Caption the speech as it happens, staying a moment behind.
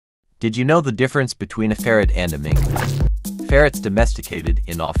Did you know the difference between a ferret and a mink? Ferrets, domesticated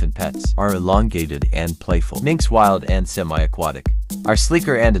and often pets, are elongated and playful. Minks, wild and semi-aquatic, are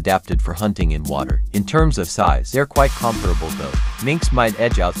sleeker and adapted for hunting in water. In terms of size, they're quite comparable though. Minks might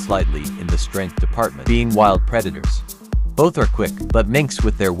edge out slightly in the strength department, being wild predators. Both are quick, but minks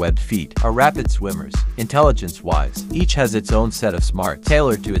with their webbed feet are rapid swimmers. Intelligence-wise, each has its own set of smarts,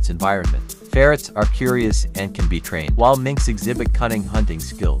 tailored to its environment. Ferrets are curious and can be trained, while minks exhibit cunning hunting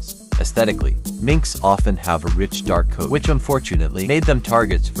skills. Aesthetically, minks often have a rich dark coat, which unfortunately made them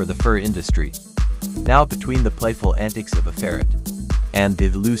targets for the fur industry. Now, between the playful antics of a ferret and the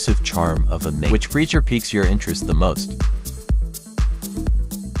elusive charm of a mink, which creature piques your interest the most?